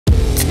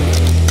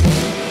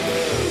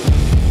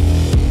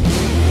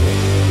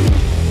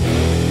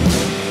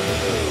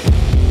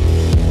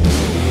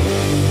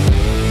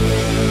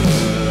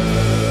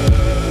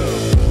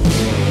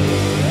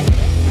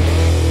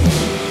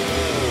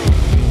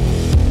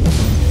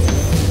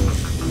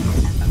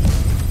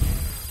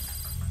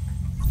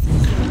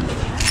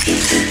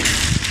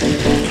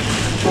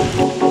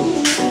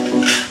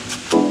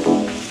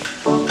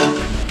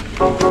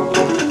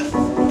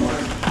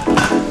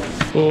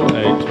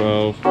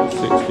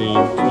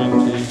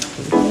20.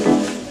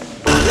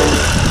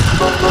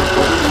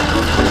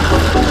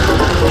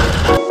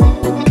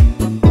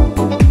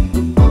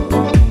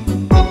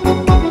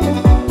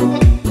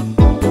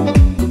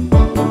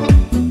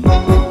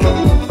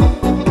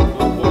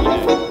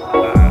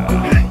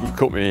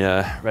 Caught me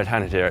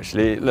red-handed here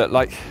actually. Look,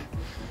 like,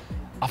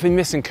 I've been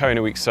missing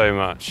Kona week so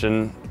much,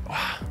 and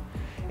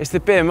it's the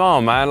Beer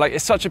Mile, man. Like,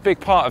 it's such a big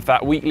part of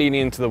that week leading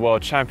into the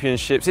World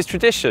Championships. It's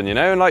tradition, you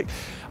know, and like,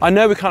 I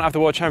know we can't have the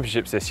World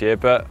Championships this year,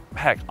 but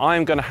heck,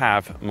 I'm gonna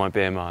have my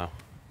Beer Mile.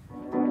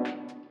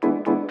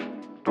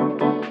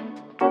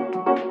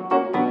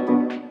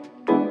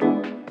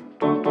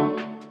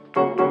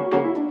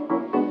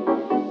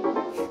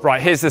 Right,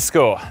 here's the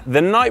score.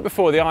 The night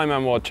before the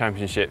Ironman World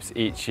Championships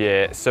each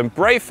year, some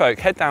brave folk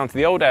head down to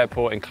the old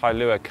airport in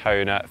Kailua,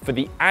 Kona for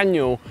the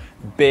annual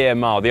Beer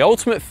Mile, the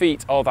ultimate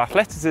feat of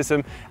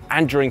athleticism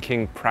and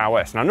drinking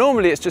prowess. Now,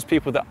 normally it's just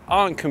people that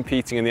aren't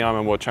competing in the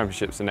Ironman World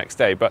Championships the next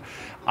day, but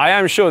I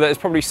am sure that there's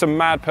probably some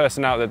mad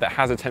person out there that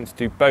has attempted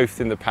to do both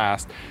in the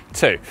past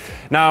too.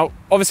 Now,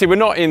 obviously we're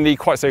not in the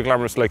quite so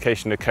glamorous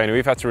location of Kona.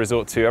 We've had to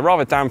resort to a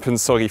rather damp and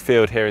soggy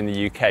field here in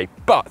the UK,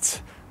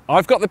 but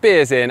I've got the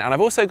beers in, and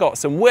I've also got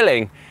some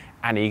willing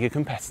and eager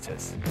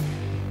competitors.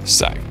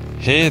 So,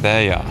 here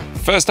they are.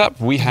 First up,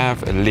 we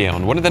have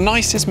Leon, one of the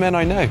nicest men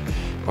I know,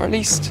 or at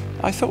least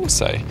I thought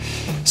so.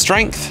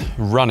 Strength,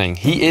 running.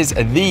 He is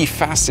the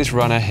fastest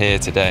runner here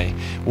today.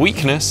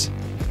 Weakness,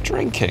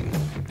 drinking.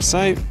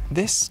 So,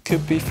 this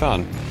could be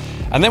fun.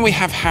 And then we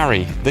have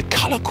Harry, the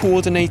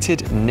color-coordinated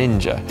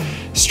ninja.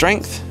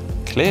 Strength,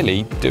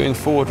 clearly doing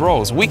forward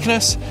rolls.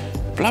 Weakness,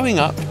 blowing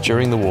up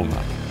during the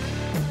warm-up.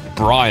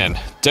 Brian,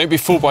 don't be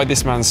fooled by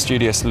this man's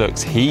studious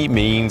looks. He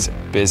means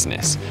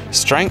business.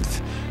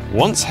 Strength,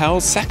 once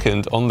held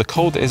second on the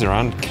Col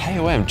d'Iseran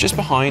KOM, just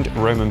behind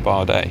Romain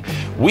Bardet.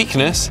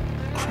 Weakness,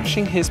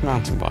 crashing his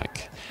mountain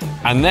bike.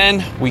 And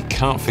then we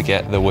can't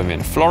forget the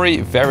women,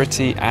 Florrie,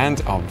 Verity,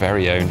 and our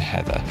very own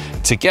Heather.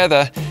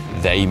 Together,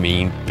 they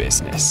mean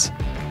business.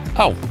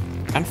 Oh,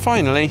 and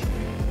finally,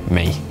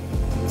 me.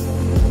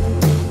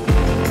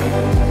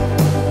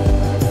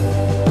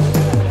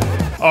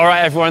 All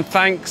right, everyone,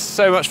 thanks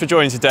so much for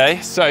joining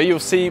today. So you'll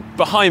see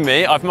behind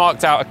me, I've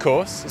marked out a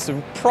course. It's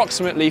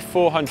approximately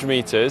 400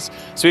 meters.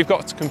 So we've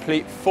got to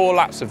complete 4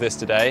 laps of this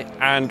today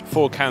and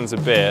 4 cans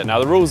of beer. Now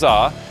the rules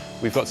are,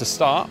 we've got to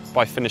start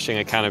by finishing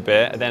a can of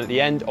beer, and then at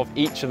the end of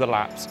each of the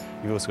laps,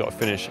 you've also got to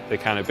finish the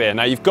can of beer.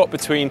 Now you've got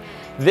between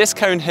this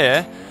cone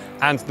here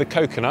and the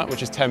coconut,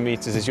 which is 10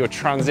 meters, is your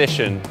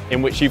transition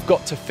in which you've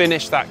got to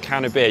finish that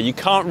can of beer. You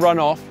can't run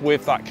off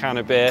with that can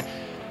of beer.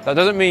 That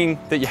doesn't mean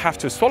that you have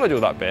to have swallowed all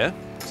that beer.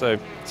 So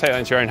take that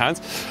into your own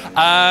hands.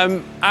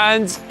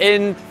 And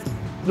in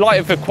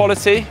light of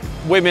equality,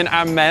 women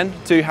and men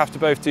do have to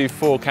both do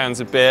 4 cans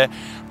of beer.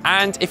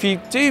 And if you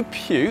do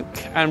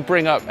puke and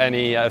bring up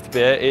any of the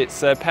beer,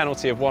 it's a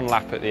penalty of 1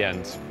 lap at the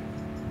end.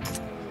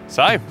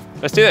 So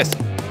let's do this.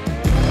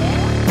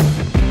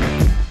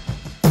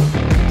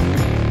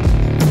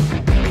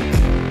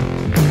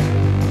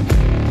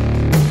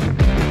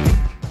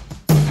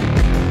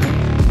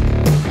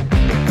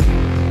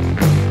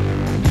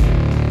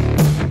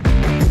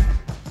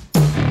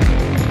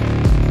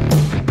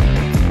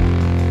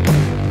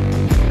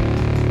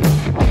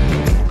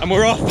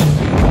 We're off.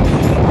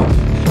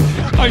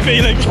 I'm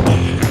feeling.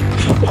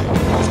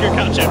 Let's go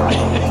catch it.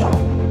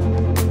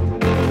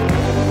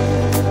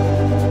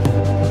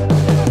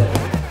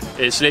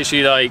 It's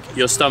literally like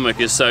your stomach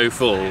is so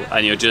full,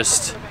 and you're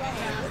just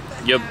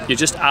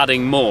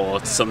adding more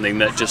to something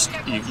that just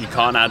you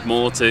can't add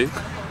more to.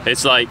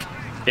 It's like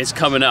it's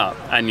coming up,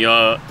 and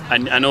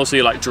and also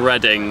you're like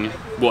dreading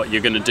what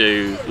you're gonna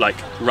do, like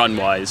run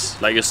wise.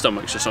 Like your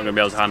stomach's just not gonna be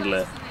able to handle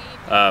it.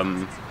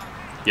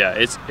 Yeah,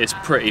 it's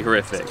pretty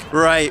horrific.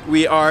 Right,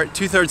 we are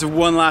 2/3 of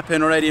 1 lap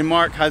in already, and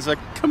Mark has a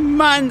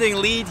commanding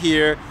lead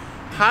here.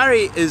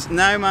 Harry is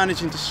now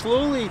managing to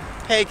slowly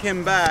peg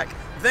him back.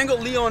 We've then got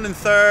Leon in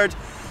 3rd,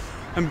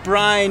 and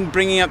Brian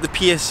bringing up the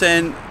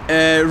PSN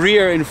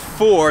rear in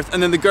 4th,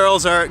 and then the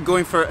girls are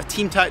going for a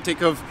team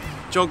tactic of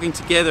jogging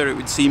together, it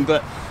would seem,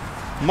 but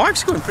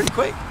Mark's going pretty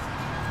quick.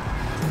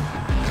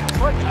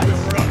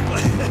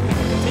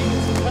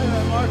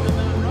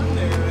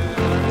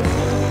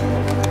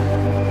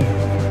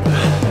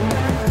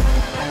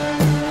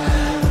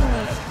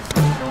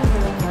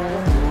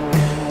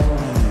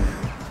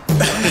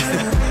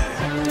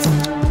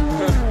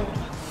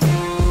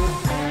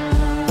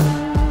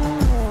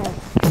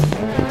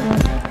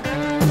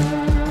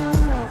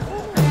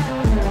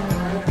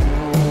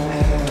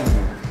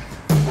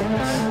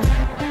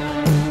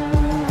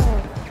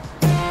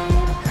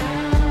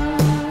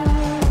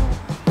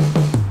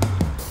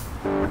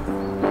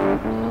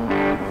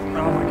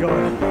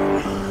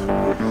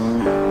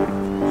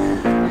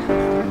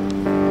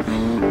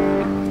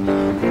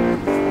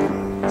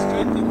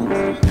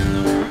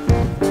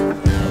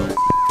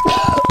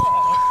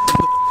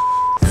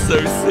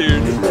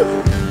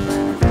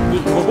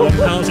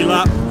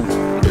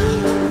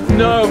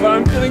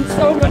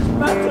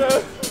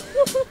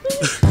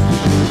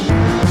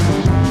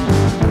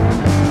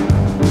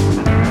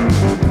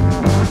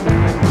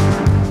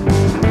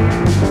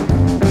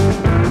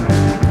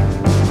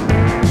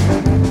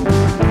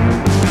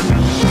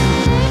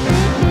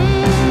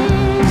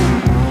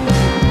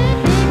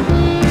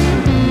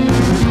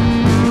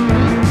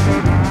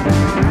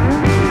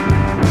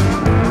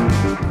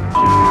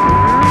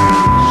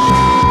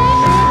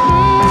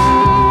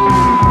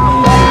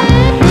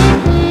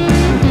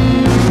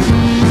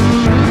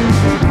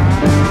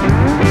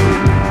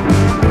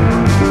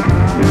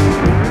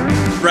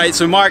 Right,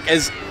 so Mark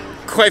has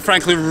quite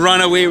frankly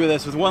run away with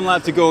this. With 1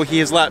 lap to go, he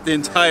has lapped the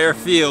entire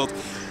field.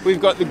 We've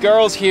got the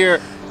girls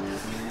here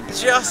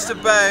just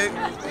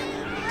about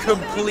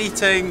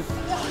completing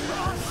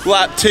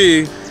lap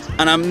 2,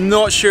 and I'm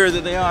not sure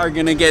that they are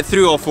going to get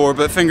through all 4,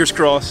 but fingers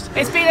crossed.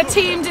 It's been a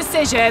team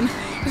decision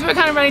because we're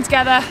kind of running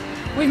together.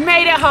 We've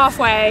made it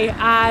halfway,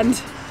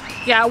 and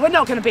yeah, we're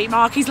not going to beat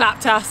Mark. He's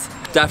lapped us.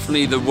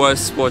 Definitely the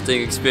worst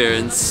sporting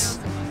experience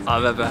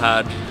I've ever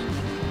had.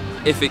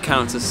 If it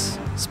counts as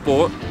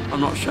sport, I'm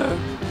not sure.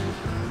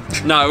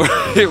 No,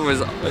 it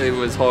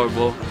was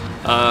horrible.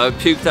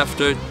 Puked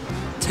after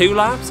 2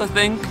 laps, I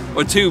think,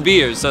 or 2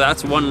 beers, so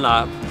that's 1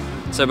 lap.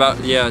 So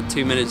about, yeah,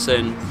 2 minutes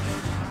in,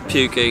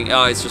 puking.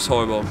 Oh, it's just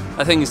horrible.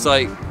 I think it's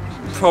like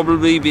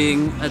probably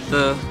being at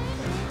the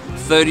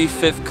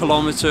 35th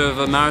kilometer of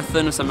a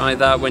marathon or something like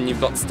that when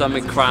you've got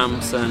stomach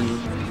cramps and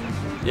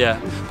yeah.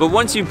 But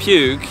once you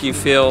puke, you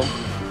feel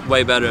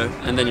way better,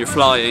 and then you're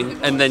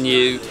flying, and then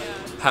you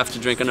have to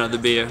drink another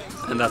beer,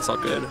 and that's not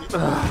good.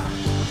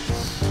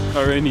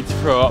 I really need to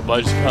throw up, but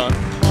I just can't.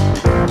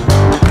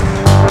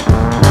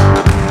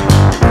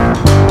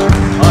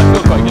 I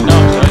feel quite good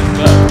now,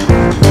 actually.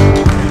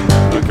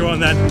 Oh, go on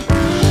then.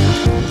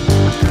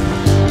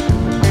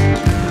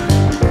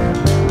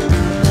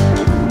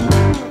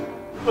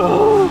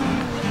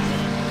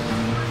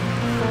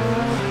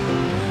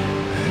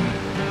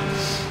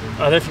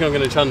 I don't think I'm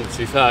going to chant it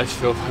too far. I just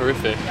feel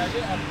horrific.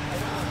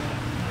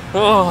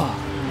 Oh.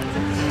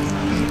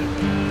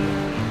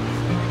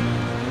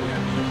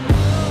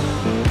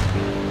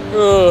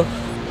 Oh.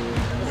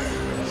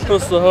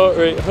 What's the heart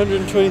rate?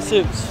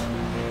 126.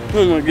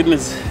 Oh my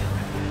goodness.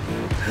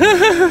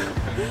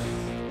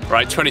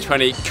 Right,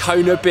 2020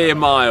 Kona Beer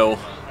Mile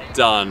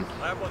done.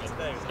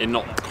 In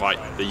not quite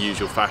the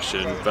usual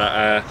fashion,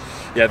 but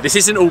yeah, this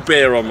isn't all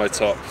beer on my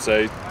top,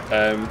 so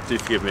do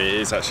forgive me,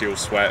 it is actually all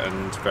sweat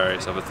and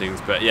various other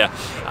things, but yeah,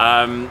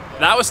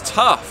 that was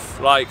tough.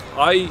 Like,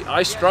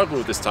 I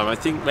struggled this time. I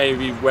think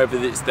maybe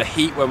whether it's the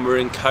heat when we're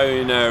in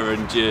Kona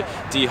and you're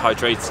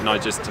dehydrated, and I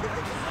just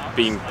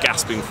been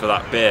gasping for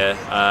that beer,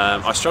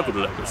 I struggled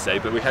a little bit today,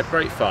 but we had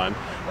great fun.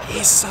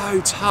 It's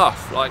so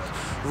tough, like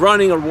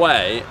running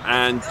away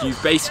and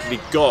you've basically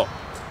got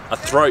a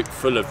throat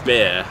full of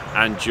beer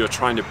and you're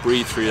trying to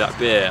breathe through that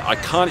beer. I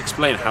can't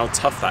explain how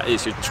tough that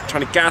is. You're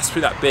trying to gasp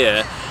through that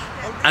beer,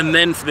 and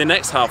then for the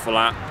next half a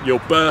lap you're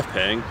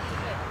burping,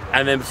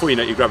 and then before you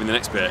know it, you're grabbing the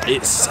next beer.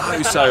 It's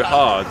so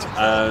hard.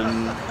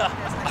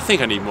 I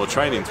think I need more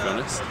training, to be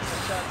honest.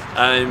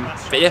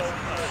 But yeah.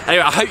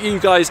 Anyway, I hope you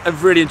guys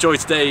have really enjoyed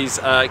today's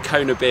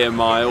Kona Beer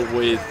Mile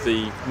with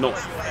the not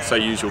so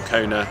usual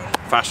Kona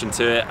fashion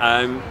to it.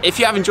 If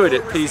you have enjoyed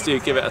it, please do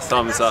give it a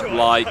thumbs up,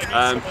 like.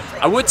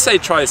 I would say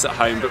try this at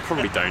home, but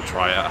probably don't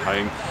try it at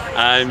home.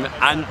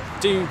 And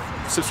do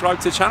subscribe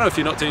to the channel if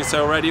you're not doing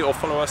so already, or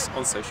follow us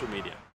on social media.